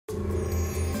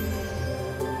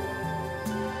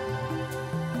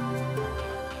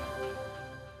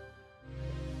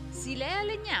Silea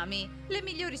Legnami, le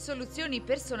migliori soluzioni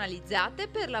personalizzate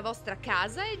per la vostra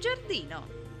casa e giardino.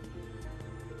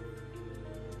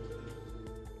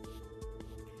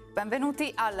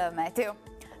 Benvenuti al Meteo.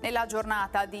 Nella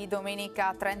giornata di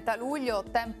domenica 30 luglio,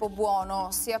 tempo buono,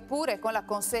 sia pure con la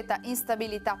consueta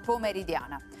instabilità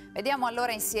pomeridiana. Vediamo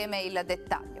allora insieme il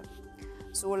dettaglio.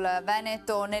 Sul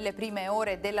Veneto nelle prime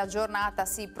ore della giornata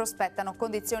si prospettano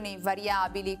condizioni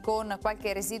variabili con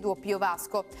qualche residuo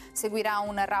piovasco. Seguirà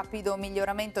un rapido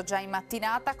miglioramento già in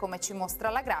mattinata, come ci mostra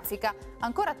la grafica,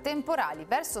 ancora temporali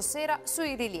verso sera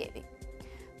sui rilievi.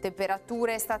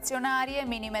 Temperature stazionarie,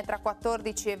 minime tra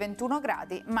 14 e 21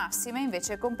 gradi, massime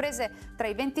invece comprese tra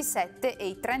i 27 e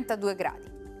i 32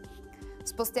 gradi.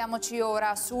 Spostiamoci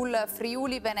ora sul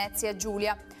Friuli Venezia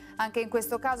Giulia. Anche in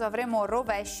questo caso avremo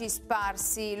rovesci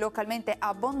sparsi, localmente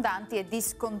abbondanti e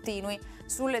discontinui.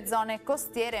 Sulle zone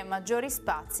costiere maggiori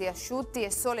spazi asciutti e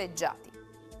soleggiati.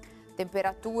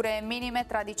 Temperature minime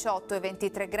tra 18 e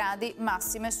 23 gradi,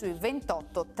 massime sui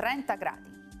 28-30 gradi.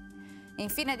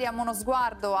 Infine diamo uno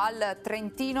sguardo al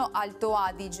Trentino Alto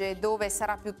Adige, dove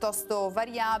sarà piuttosto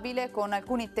variabile con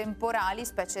alcuni temporali,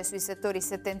 specie sui settori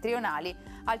settentrionali,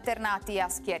 alternati a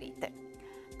schiarite.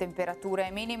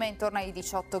 Temperature minime intorno ai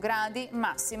 18 gradi,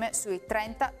 massime sui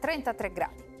 30-33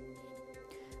 gradi.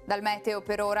 Dal Meteo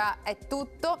per ora è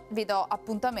tutto, vi do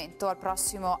appuntamento al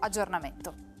prossimo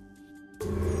aggiornamento.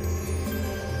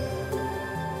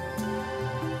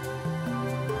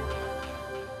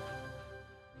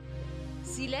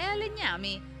 Silea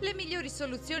Legnami, le migliori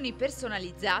soluzioni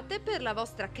personalizzate per la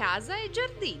vostra casa e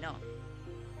giardino.